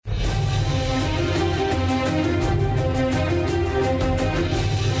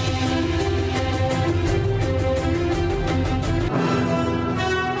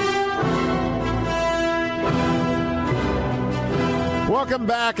Welcome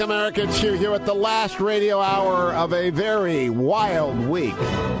back, Americans. Hugh here at the last radio hour of a very wild week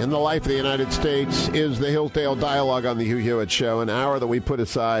in the life of the United States is the Hillsdale Dialogue on the Hugh Hewitt Show, an hour that we put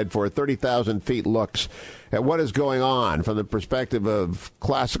aside for 30,000 feet looks at what is going on from the perspective of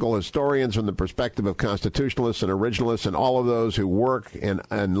classical historians, from the perspective of constitutionalists and originalists, and all of those who work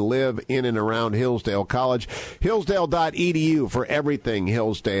and live in and around Hillsdale College. Hillsdale.edu for everything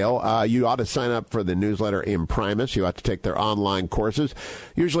Hillsdale. You ought to sign up for the newsletter Imprimis. You ought to take their online courses.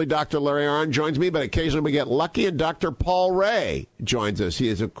 Usually Dr. Larry Arnn joins me, but occasionally we get lucky, and Dr. Paul Ray joins us. He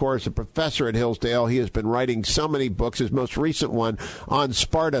is, of course, a professor at Hillsdale. He has been writing so many books. His most recent one on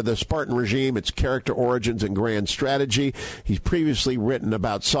Sparta, the Spartan regime, its character, origins, and grand strategy. He's previously written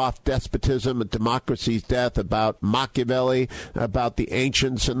about soft despotism and democracy's death, about Machiavelli, about the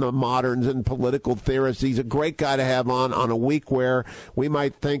ancients and the moderns and political theorists. He's a great guy to have on a week where we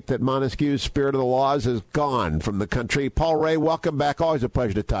might think that Montesquieu's spirit of the laws is gone from the country. Paul Ray, welcome back. Always a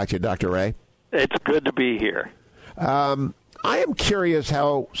pleasure to talk to you, Dr. Ray. It's good to be here. I am curious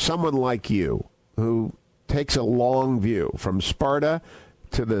how someone like you, who takes a long view from Sparta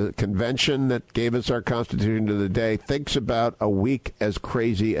to the convention that gave us our Constitution to the day, thinks about a week as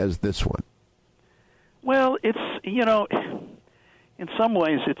crazy as this one. Well, it's, in some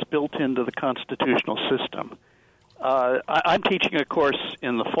ways it's built into the constitutional system. I'm teaching a course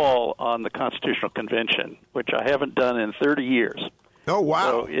in the fall on the Constitutional Convention, which I haven't done in 30 years. Oh,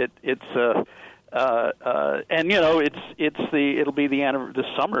 wow. So it'll be this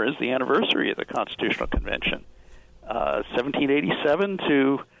summer is the anniversary of the Constitutional Convention. 1787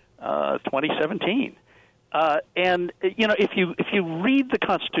 to 2017, and if you read the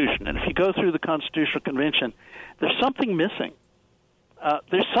Constitution and if you go through the Constitutional Convention, there's something missing.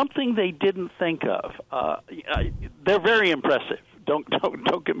 There's something they didn't think of. They're very impressive. Don't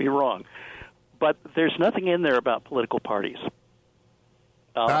get me wrong, but there's nothing in there about political parties.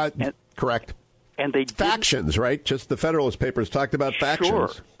 Correct. And they factions, right? Just the Federalist Papers talked about factions.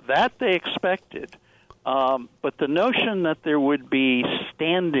 Sure, that they expected. But the notion that there would be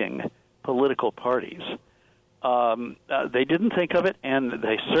standing political parties, they didn't think of it, and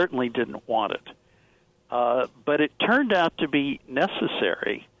they certainly didn't want it. But it turned out to be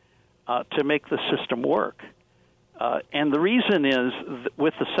necessary to make the system work. And the reason is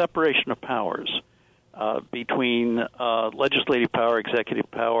with the separation of powers between legislative power, executive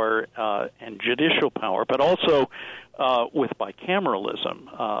power, and judicial power, but also with bicameralism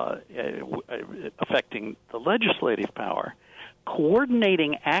affecting the legislative power,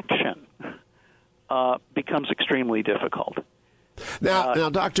 coordinating action becomes extremely difficult. Now,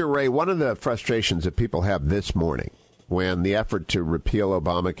 Dr. Ray, one of the frustrations that people have this morning when the effort to repeal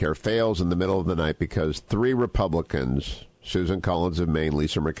Obamacare fails in the middle of the night because three Republicans, Susan Collins of Maine,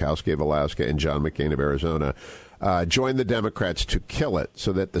 Lisa Murkowski of Alaska, and John McCain of Arizona, joined the Democrats to kill it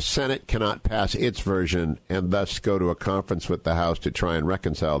so that the Senate cannot pass its version and thus go to a conference with the House to try and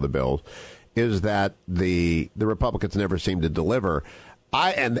reconcile the bills, is that the Republicans never seem to deliver.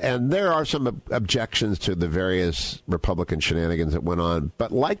 And there are some objections to the various Republican shenanigans that went on.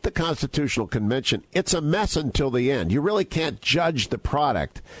 But like the Constitutional Convention, it's a mess until the end. You really can't judge the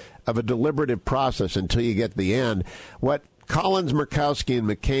product of a deliberative process until you get to the end. What Collins, Murkowski, and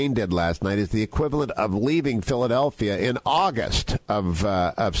McCain did last night is the equivalent of leaving Philadelphia in August of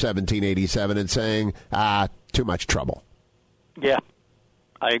 1787 and saying, too much trouble. Yeah,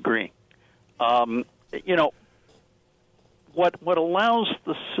 I agree. What allows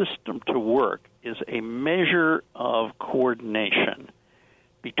the system to work is a measure of coordination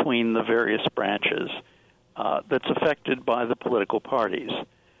between the various branches that's affected by the political parties.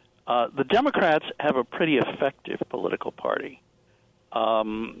 The Democrats have a pretty effective political party.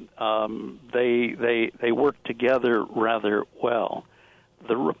 They work together rather well.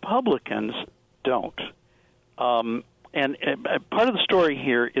 The Republicans don't. And part of the story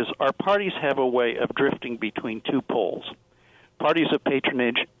here is our parties have a way of drifting between two poles, parties of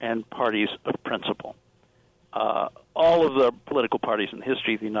patronage and parties of principle. All of the political parties in the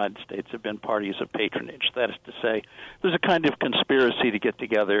history of the United States have been parties of patronage. That is to say, there's a kind of conspiracy to get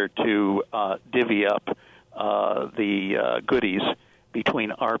together to divvy up the goodies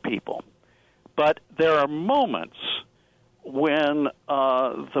between our people. But there are moments when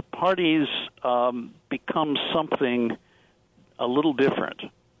the parties become something a little different,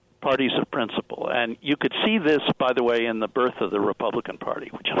 parties of principle. And you could see this, by the way, in the birth of the Republican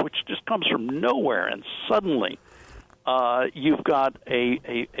Party, which just comes from nowhere, and suddenly you've got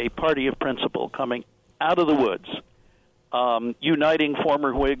a party of principle coming out of the woods, uniting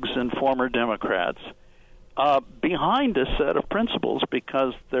former Whigs and former Democrats behind a set of principles,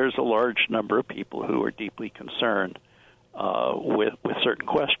 because there's a large number of people who are deeply concerned with certain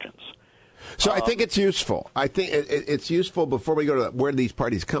questions. So I think it's useful. I think it's useful before we go to where these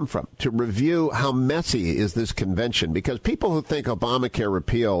parties come from to review how messy is this convention, because people who think Obamacare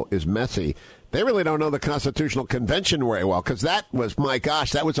repeal is messy, they really don't know the Constitutional Convention very well, because that was, my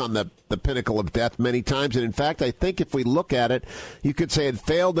gosh, that was on the pinnacle of death many times. And in fact, I think if we look at it, you could say it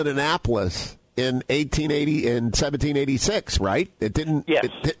failed in Annapolis in 1786, right? It didn't. Yes.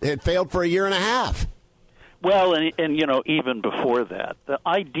 It failed for a year and a half. Well, and even before that, the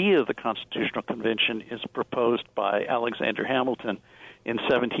idea of the Constitutional Convention is proposed by Alexander Hamilton in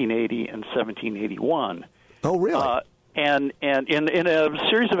 1780 and 1781. Oh, really? And in a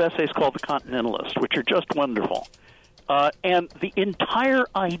series of essays called The Continentalist, which are just wonderful. And the entire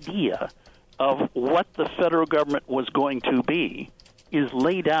idea of what the federal government was going to be is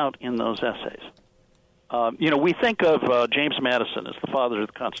laid out in those essays. We think of James Madison as the father of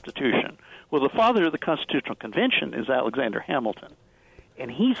the Constitution. Well, the father of the Constitutional Convention is Alexander Hamilton, and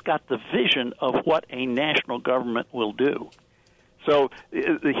he's got the vision of what a national government will do. So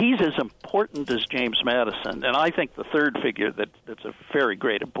he's as important as James Madison, and I think the third figure that's of very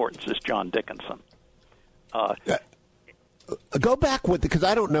great importance is John Dickinson. Go back with, because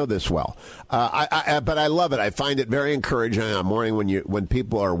I don't know this well, but I love it. I find it very encouraging on a morning when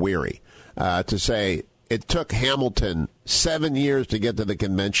people are weary to say it took Hamilton 7 years to get to the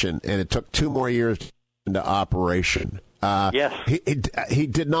convention, and it took 2 more years into operation. Yes, he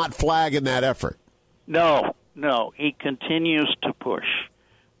did not flag in that effort. No, he continues to push,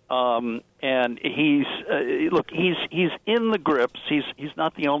 and he's in the grips. He's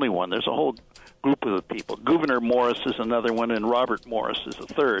not the only one. There's a whole group of the people. Gouverneur Morris is another one, and Robert Morris is a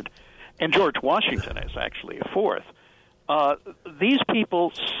third, and George Washington is actually a fourth. These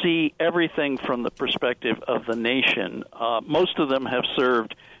people see everything from the perspective of the nation. Most of them have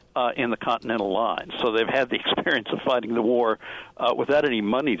served in the Continental Line, so they've had the experience of fighting the war without any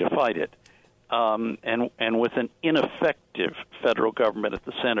money to fight it, and with an ineffective federal government at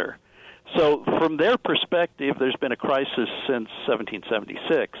the center. So from their perspective, there's been a crisis since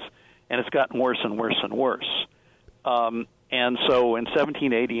 1776, and it's gotten worse and worse and worse. And so in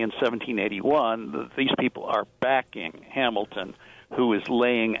 1780 and 1781, these people are backing Hamilton, who is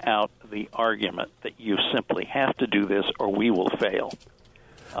laying out the argument that you simply have to do this or we will fail.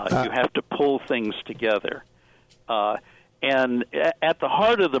 You have to pull things together. And at the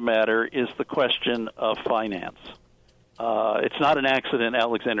heart of the matter is the question of finance. It's not an accident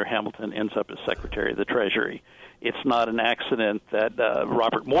Alexander Hamilton ends up as Secretary of the Treasury. It's not an accident that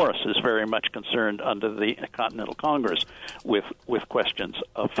Robert Morris is very much concerned under the Continental Congress with questions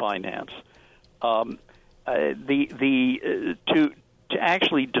of finance. To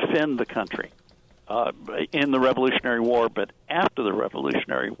actually defend the country in the Revolutionary War, but after the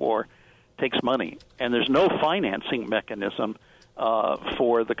Revolutionary War, takes money, and there's no financing mechanism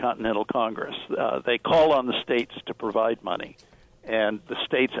for the Continental Congress. They call on the states to provide money, and the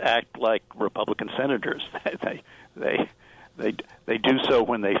states act like Republican senators. They do so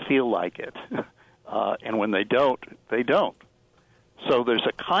when they feel like it, and when they don't, they don't. So there's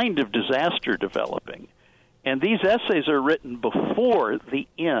a kind of disaster developing, and these essays are written before the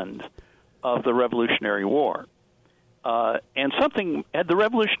end of the Revolutionary War. And had the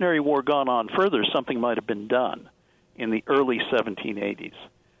Revolutionary War gone on further, something might have been done in the early 1780s.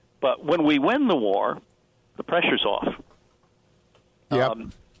 But when we win the war, the pressure's off. Yep.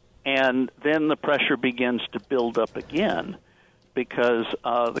 And then the pressure begins to build up again because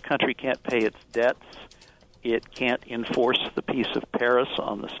the country can't pay its debts. It can't enforce the Peace of Paris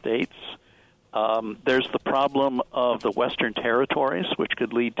on the states. There's the problem of the Western Territories, which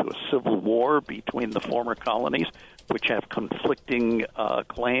could lead to a civil war between the former colonies, which have conflicting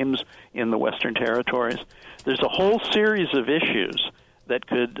claims in the Western Territories. There's a whole series of issues that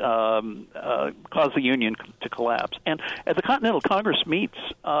could cause the Union to collapse. And as the Continental Congress meets,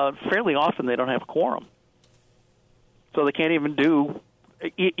 fairly often they don't have a quorum. So they can't even do,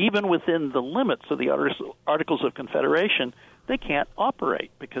 even within the limits of the Articles of Confederation, they can't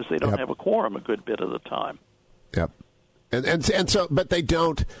operate because they don't have a quorum a good bit of the time. Yep. And so, but they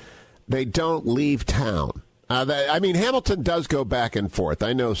don't leave town. Hamilton does go back and forth.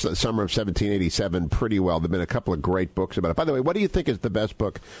 I know summer of 1787 pretty well. There have been a couple of great books about it. By the way, what do you think is the best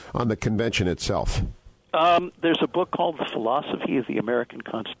book on the convention itself? There's a book called The Philosophy of the American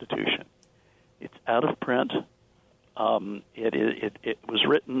Constitution. It's out of print. It was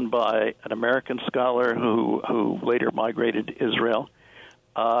written by an American scholar who later migrated to Israel,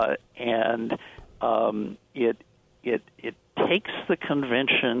 and it takes the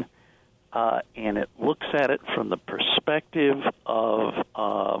convention and it looks at it from the perspective of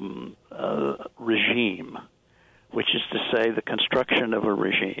regime, which is to say the construction of a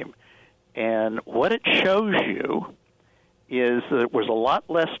regime. And what it shows you is that there was a lot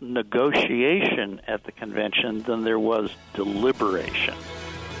less negotiation at the convention than there was deliberation.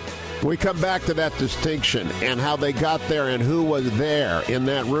 We come back to that distinction and how they got there and who was there in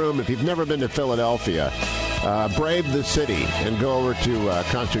that room. If you've never been to Philadelphia, brave the city and go over to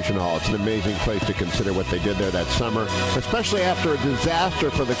Constitution Hall. It's an amazing place to consider what they did there that summer, especially after a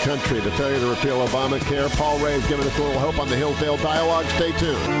disaster for the country, the failure to repeal Obamacare. Paul Ray is giving us a little hope on the Hillsdale Dialogue. Stay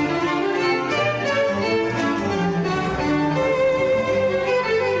tuned.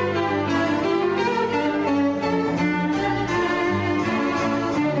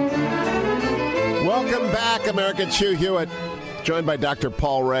 Welcome back, Americans. Hugh Hewitt, joined by Dr.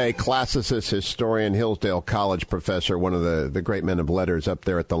 Paul Ray, classicist, historian, Hillsdale College professor, one of the great men of letters up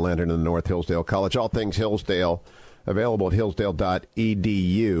there at the Lantern in the North, Hillsdale College. All things Hillsdale, available at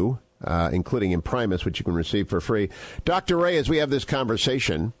hillsdale.edu, including Imprimis, which you can receive for free. Dr. Ray, as we have this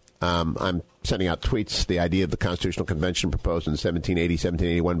conversation, I'm sending out tweets. The idea of the Constitutional Convention proposed in 1780,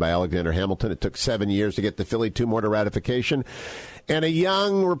 1781 by Alexander Hamilton. It took 7 years to get to Philly, 2 more to ratification. And a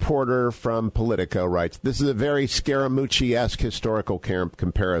young reporter from Politico writes, this is a very Scaramucci-esque historical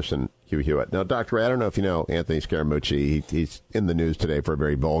comparison, Hugh Hewitt. Now, Dr. Ray, I don't know if you know Anthony Scaramucci. He's in the news today for a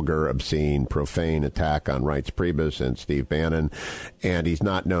very vulgar, obscene, profane attack on Reince Priebus and Steve Bannon, and he's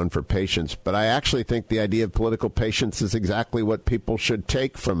not known for patience. But I actually think the idea of political patience is exactly what people should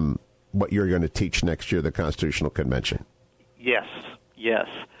take from what you're going to teach next year, the Constitutional Convention. Yes.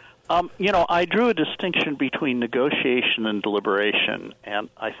 I drew a distinction between negotiation and deliberation, and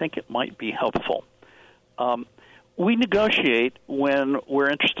I think it might be helpful. We negotiate when we're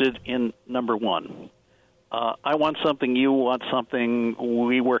interested in number one. I want something, you want something,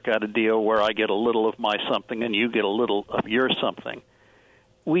 we work out a deal where I get a little of my something and you get a little of your something.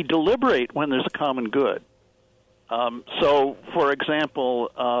 We deliberate when there's a common good. So, for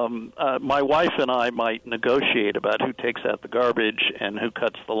example, my wife and I might negotiate about who takes out the garbage and who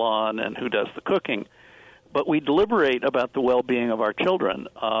cuts the lawn and who does the cooking, but we deliberate about the well-being of our children,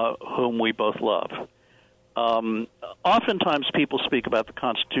 whom we both love. Oftentimes people speak about the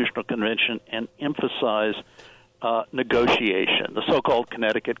Constitutional Convention and emphasize negotiation, the so-called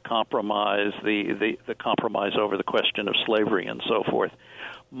Connecticut Compromise, the compromise over the question of slavery and so forth.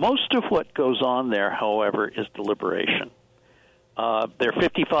 Most of what goes on there, however, is deliberation. There are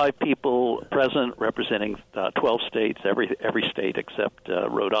 55 people present representing 12 states, every state except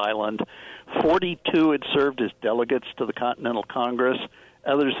Rhode Island. 42 had served as delegates to the Continental Congress.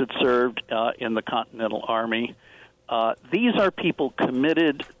 Others had served in the Continental Army. These are people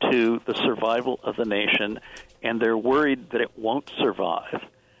committed to the survival of the nation, and they're worried that it won't survive.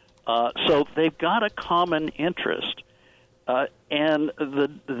 So they've got a common interest. And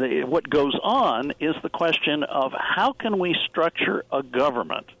what goes on is the question of how can we structure a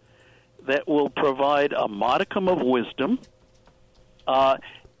government that will provide a modicum of wisdom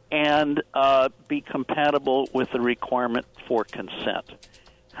and be compatible with the requirement for consent.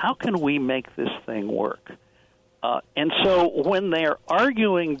 How can we make this thing work? And so when they're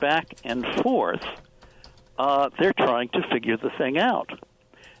arguing back and forth, they're trying to figure the thing out.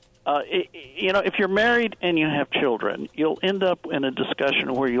 If you're married and you have children, you'll end up in a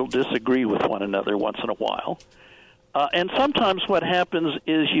discussion where you'll disagree with one another once in a while. And sometimes what happens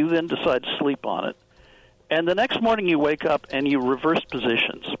is you then decide to sleep on it. And the next morning you wake up and you reverse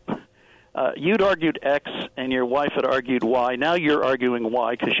positions. You'd argued X and your wife had argued Y. Now you're arguing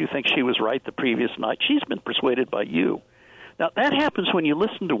Y because you think she was right the previous night. She's been persuaded by you. Now, that happens when you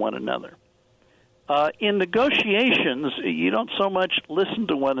listen to one another. In negotiations, you don't so much listen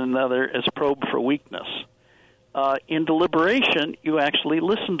to one another as probe for weakness. In deliberation, you actually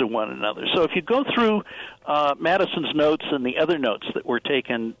listen to one another. So if you go through Madison's notes and the other notes that were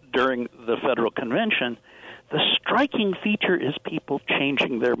taken during the Federal Convention, the striking feature is people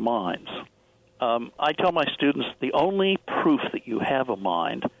changing their minds. I tell my students the only proof that you have a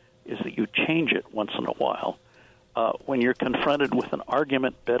mind is that you change it once in a while. When you're confronted with an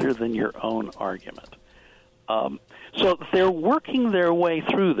argument better than your own argument. So they're working their way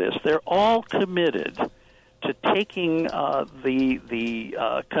through this. They're all committed to taking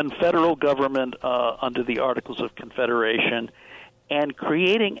the confederal government under the Articles of Confederation and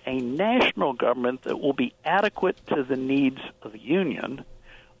creating a national government that will be adequate to the needs of the Union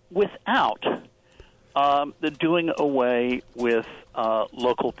without doing away with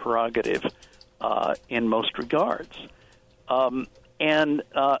local prerogative in most regards. And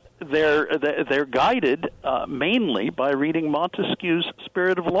they're guided mainly by reading Montesquieu's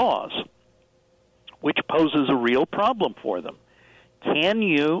Spirit of Laws, which poses a real problem for them. can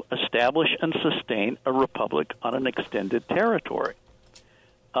you establish and sustain a republic on an extended territory?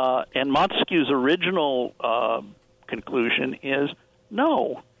 And Montesquieu's original conclusion is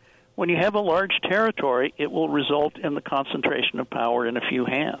no. When you have a large territory, it will result in the concentration of power in a few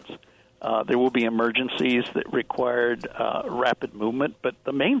hands. There will be emergencies that required rapid movement, but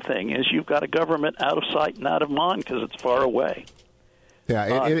the main thing is you've got a government out of sight and out of mind because it's far away.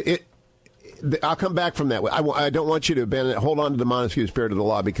 Yeah, I'll come back from that. I don't want you to abandon it. Hold on to the Montesquieu spirit of the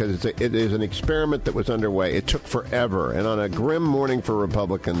law because it is an experiment that was underway. It took forever. And on a grim morning for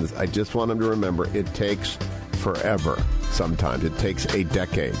Republicans, I just want them to remember it takes forever sometimes. It takes a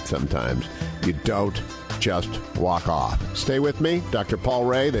decade sometimes. You don't just walk off. Stay with me. Dr. Paul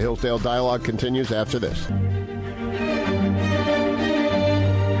Ray, the Hillsdale Dialogue continues after this.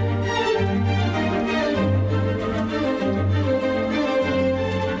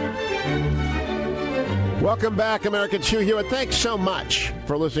 Welcome back, Americans. Hugh Hewitt. Thanks so much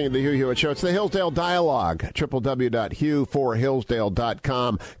for listening to the Hugh Hewitt Show. It's the Hillsdale Dialogue.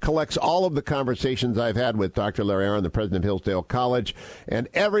 www.hugh4hillsdale.com collects all of the conversations I've had with Dr. Larry Aron, the president of Hillsdale College, and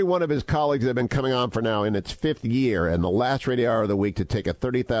every one of his colleagues that have been coming on for now in its fifth year and the last radio hour of the week to take a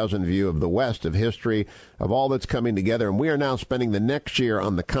 30,000 view of the West, of history, of all that's coming together. And we are now spending the next year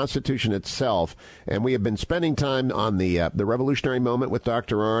on the Constitution itself. And we have been spending time on the revolutionary moment with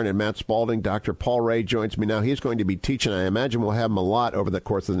Dr. Aron and Matt Spaulding. Dr. Paul Ray joins me now. He's going to be teaching, I imagine we'll have him a lot over the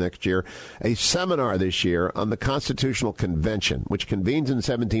course of the next year, a seminar this year on the Constitutional Convention, which convenes in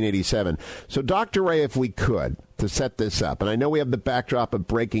 1787. So, Dr. Ray, if we could, to set this up, and I know we have the backdrop of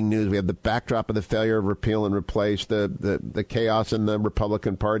breaking news, we have the backdrop of the failure of repeal and replace, the chaos in the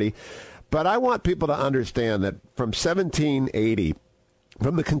Republican Party, but I want people to understand that from 1780,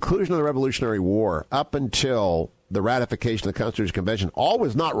 from the conclusion of the Revolutionary War up until the ratification of the Constitutional Convention, all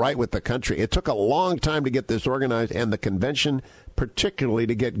was not right with the country. It took a long time to get this organized, and the convention particularly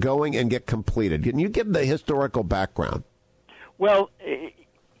to get going and get completed. Can you give the historical background? Well,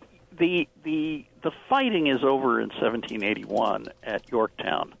 the fighting is over in 1781 at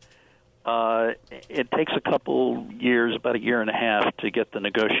Yorktown. It takes a couple years, about a year and a half, to get the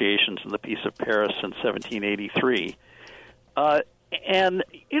negotiations and the Peace of Paris in 1783. And,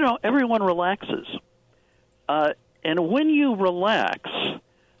 everyone relaxes. And when you relax,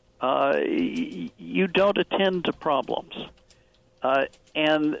 you don't attend to problems.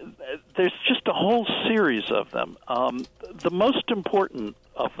 And there's just a whole series of them. The most important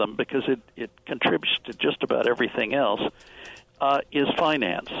of them, because it contributes to just about everything else, is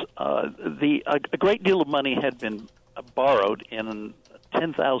finance. A great deal of money had been borrowed in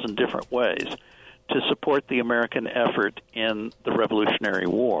 10,000 different ways to support the American effort in the Revolutionary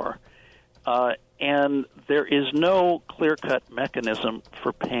War. And there is no clear-cut mechanism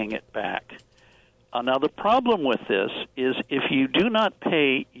for paying it back. Now, the problem with this is if you do not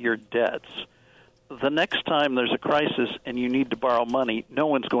pay your debts, the next time there's a crisis and you need to borrow money, no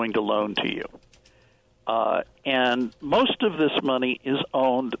one's going to loan to you. And most of this money is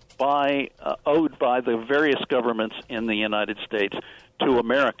owed by the various governments in the United States to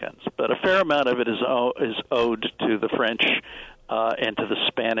Americans, but a fair amount of it is owed to the French and to the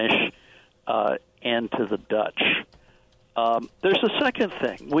Spanish and to the Dutch. There's a second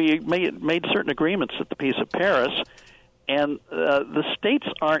thing. We made certain agreements at the Peace of Paris, and the states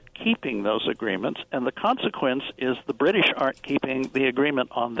aren't keeping those agreements, and the consequence is the British aren't keeping the agreement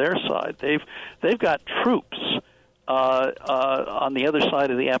on their side. They've got troops on the other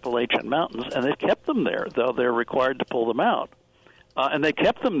side of the Appalachian Mountains, and they've kept them there, though they're required to pull them out. And they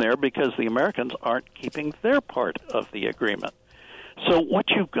kept them there because the Americans aren't keeping their part of the agreement. So what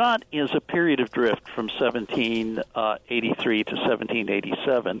you've got is a period of drift from 1783 to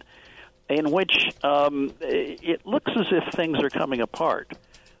 1787 in which it looks as if things are coming apart.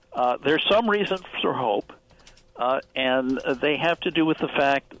 There's some reason for hope, and they have to do with the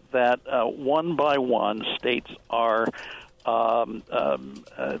fact that one by one states are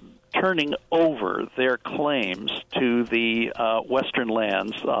turning over their claims to the western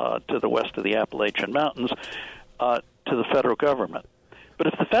lands to the west of the Appalachian Mountains to the federal government. But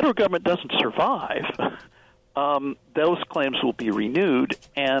if the federal government doesn't survive, those claims will be renewed,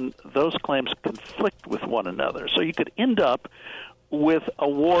 and those claims conflict with one another. So you could end up with a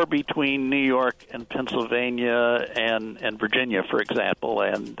war between New York and Pennsylvania and Virginia, for example,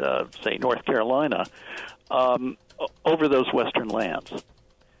 and, say, North Carolina, over those western lands.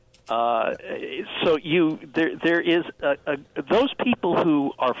 So there is those people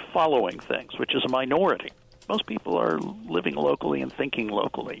who are following things, which is a minority. Most people are living locally and thinking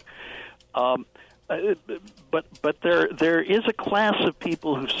locally. but there is a class of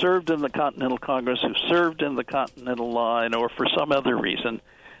people who served in the Continental Congress, who served in the Continental Line, or for some other reason,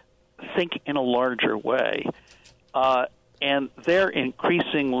 think in a larger way, and they're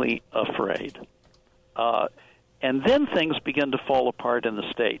increasingly afraid. And then things begin to fall apart in the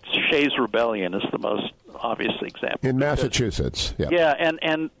states. Shays' Rebellion is the most obvious example. In Massachusetts, yeah. Yeah,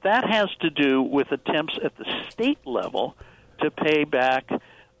 and that has to do with attempts at the state level to pay back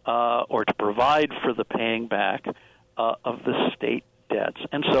or to provide for the paying back of the state debts,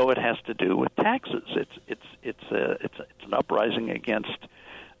 and so it has to do with taxes. It's an uprising against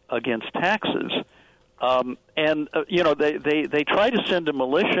taxes. They try to send a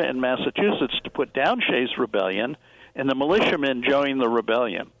militia in Massachusetts to put down Shays' Rebellion, and the militiamen join the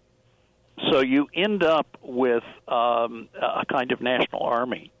rebellion. So you end up with a kind of national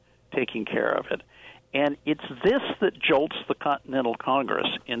army taking care of it. And it's this that jolts the Continental Congress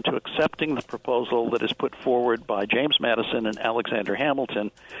into accepting the proposal that is put forward by James Madison and Alexander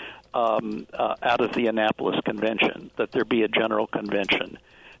Hamilton out of the Annapolis Convention, that there be a general convention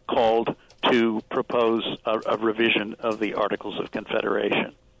called to propose a revision of the Articles of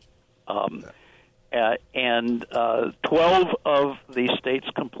Confederation. And 12 of the states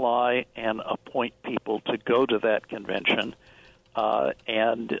comply and appoint people to go to that convention.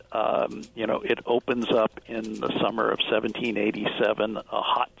 It opens up in the summer of 1787, a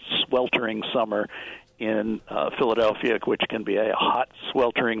hot, sweltering summer in Philadelphia, which can be a hot,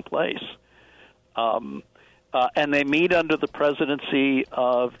 sweltering place. And they meet under the presidency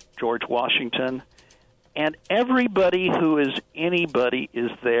of George Washington, and everybody who is anybody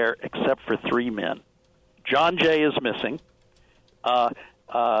is there except for three men. John Jay is missing.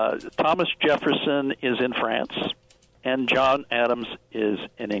 Thomas Jefferson is in France, and John Adams is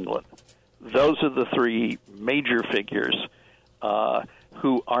in England. Those are the three major figures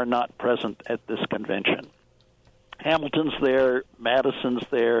who are not present at this convention. Hamilton's there, Madison's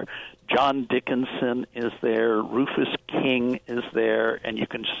there, John Dickinson is there, Rufus King is there, and you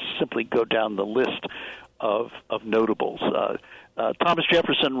can simply go down the list of notables. Thomas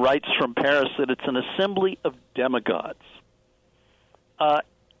Jefferson writes from Paris that it's an assembly of demigods.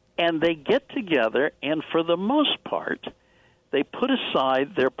 And they get together, and for the most part, they put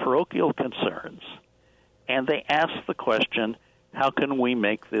aside their parochial concerns, and they ask the question, how can we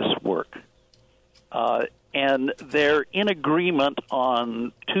make this work? And they're in agreement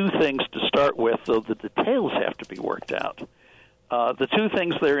on two things to start with, though the details have to be worked out. The two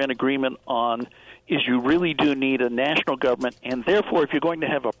things they're in agreement on is you really do need a national government, and therefore if you're going to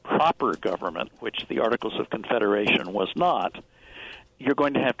have a proper government, which the Articles of Confederation was not, you're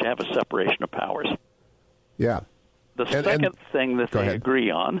going to have a separation of powers. Yeah. The second thing that they agree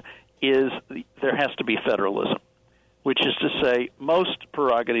on is there has to be federalism, which is to say most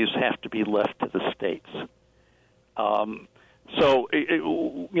prerogatives have to be left to the states.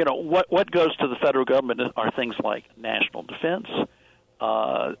 What goes to the federal government are things like national defense,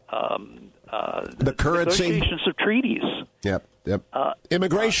 the currency, negotiations of treaties. Yep.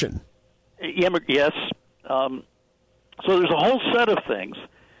 Immigration. Yes. So there's a whole set of things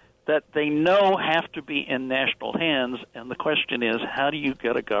that they know have to be in national hands, and the question is, how do you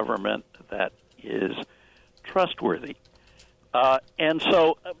get a government that is trustworthy? And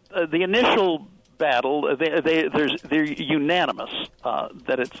so the initial battle, they're unanimous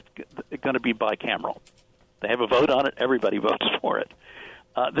that it's going to be bicameral. They have a vote on it. Everybody votes for it.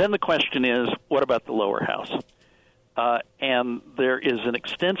 Then the question is, what about the lower house? And there is an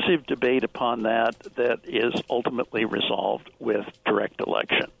extensive debate upon that is ultimately resolved with direct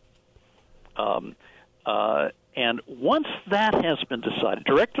election. And once that has been decided,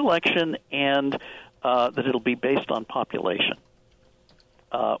 direct election and that it'll be based on population.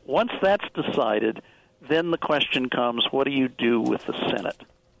 Once that's decided, then the question comes, what do you do with the Senate?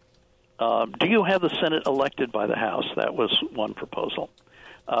 Do you have the Senate elected by the House? That was one proposal.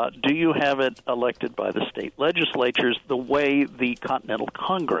 Do you have it elected by the state legislatures the way the Continental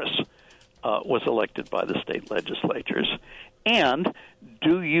Congress was elected by the state legislatures? And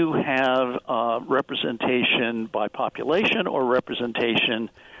do you have representation by population or representation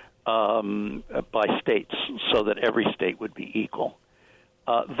by states so that every state would be equal?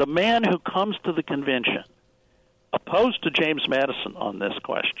 The man who comes to the convention opposed to James Madison on this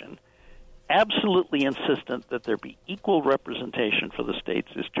question, absolutely insistent that there be equal representation for the states,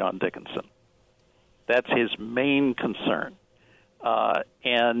 is John Dickinson. That's his main concern,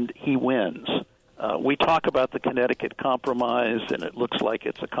 and he wins. We talk about the Connecticut Compromise, and it looks like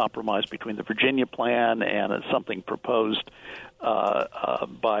it's a compromise between the Virginia Plan and it's something proposed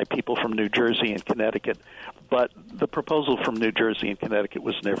by people from New Jersey and Connecticut. But the proposal from New Jersey and Connecticut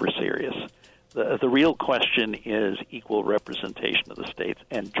was never serious. The real question is equal representation of the states,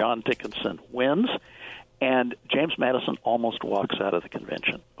 and John Dickinson wins, and James Madison almost walks out of the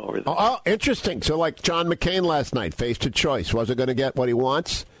convention over this. Oh, interesting. So like John McCain last night faced a choice. Wasn't going to get what he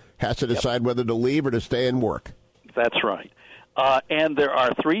wants, has to decide whether to leave or to stay and work. That's right. And there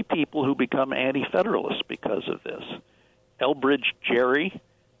are three people who become anti-federalists because of this. Elbridge Gerry,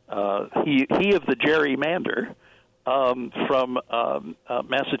 he of the gerrymander, from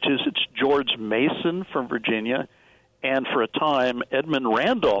Massachusetts, George Mason from Virginia, and for a time, Edmund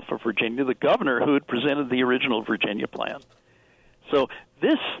Randolph of Virginia, the governor who had presented the original Virginia plan. So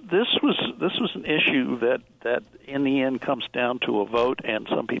this was an issue that in the end comes down to a vote, and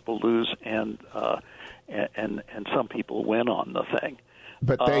some people lose, and some people win on the thing.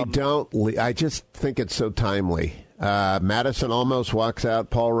 But they don't. I just think it's so timely. Madison almost walks out,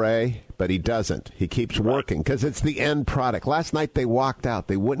 Paul Ray, but he doesn't. He keeps working because it's the end product. Last night they walked out.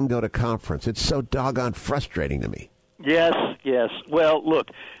 They wouldn't go to conference. It's so doggone frustrating to me. Yes. Well, look,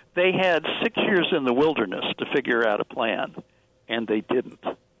 they had 6 years in the wilderness to figure out a plan, and they didn't.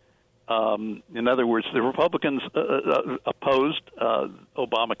 In other words, the Republicans opposed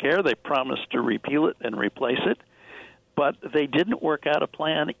Obamacare. They promised to repeal it and replace it, but they didn't work out a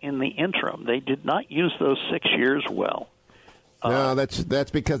plan in the interim. They did not use those 6 years well. No, that's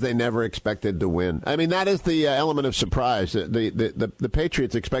because they never expected to win. I mean, that is the element of surprise. The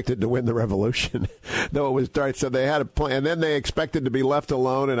Patriots expected to win the revolution, though it was dark. So they had a plan, and then they expected to be left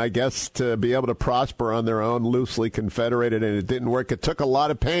alone, and I guess to be able to prosper on their own, loosely confederated, and it didn't work. It took a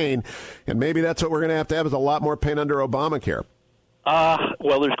lot of pain, and maybe that's what we're going to have is a lot more pain under Obamacare.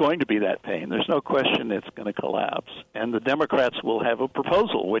 Well, there's going to be that pain. There's no question it's going to collapse, and the Democrats will have a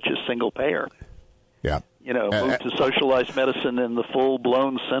proposal, which is single payer. Yeah. Move to socialized medicine in the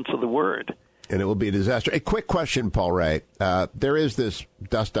full-blown sense of the word. And it will be a disaster. A quick question, Paul Ray. There is this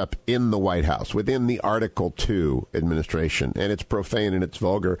dust-up in the White House within the Article II administration, and it's profane and it's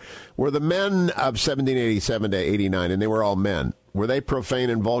vulgar. Were the men of 1787 to 89, and they were all men, were they profane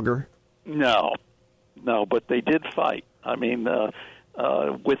and vulgar? No, but they did fight. I mean,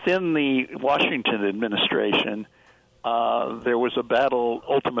 within the Washington administration, there was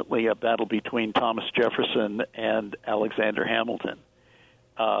ultimately a battle between Thomas Jefferson and Alexander Hamilton.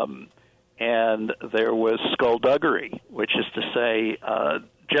 And there was skullduggery, which is to say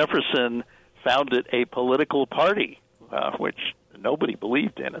Jefferson founded a political party, which nobody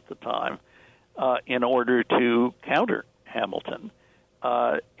believed in at the time, in order to counter Hamilton.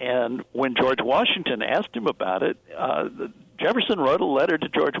 And when George Washington asked him about it, Jefferson wrote a letter to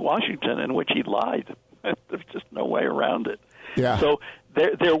George Washington in which he lied. There's just no way around it. Yeah. So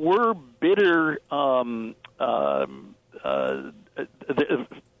there were bitter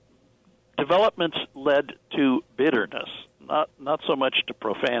developments led to bitterness, not so much to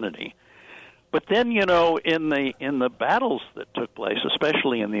profanity. But then, in the battles that took place,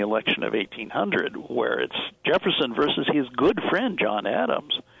 especially in the election of 1800, where it's Jefferson versus his good friend John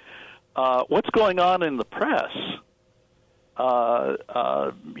Adams, what's going on in the press?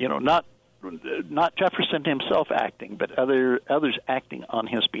 Not Jefferson himself acting, but others acting on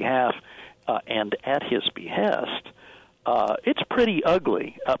his behalf and at his behest. It's pretty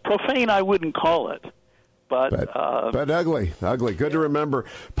ugly. Profane, I wouldn't call it. But ugly. Good to remember.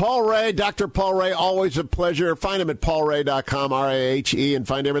 Paul Ray, Dr. Paul Ray, always a pleasure. Find him at paulray.com, R-A-H-E, and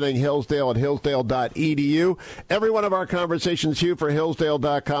find everything Hillsdale at hillsdale.edu. Every one of our conversations, Hugh, for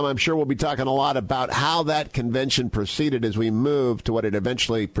hillsdale.com. I'm sure we'll be talking a lot about how that convention proceeded as we move to what it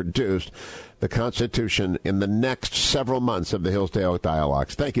eventually produced, the Constitution, in the next several months of the Hillsdale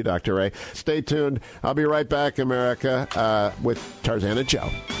Dialogues. Thank you, Dr. Ray. Stay tuned. I'll be right back, America, with Tarzan and Joe.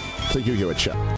 It's the Hugh Hewitt Show.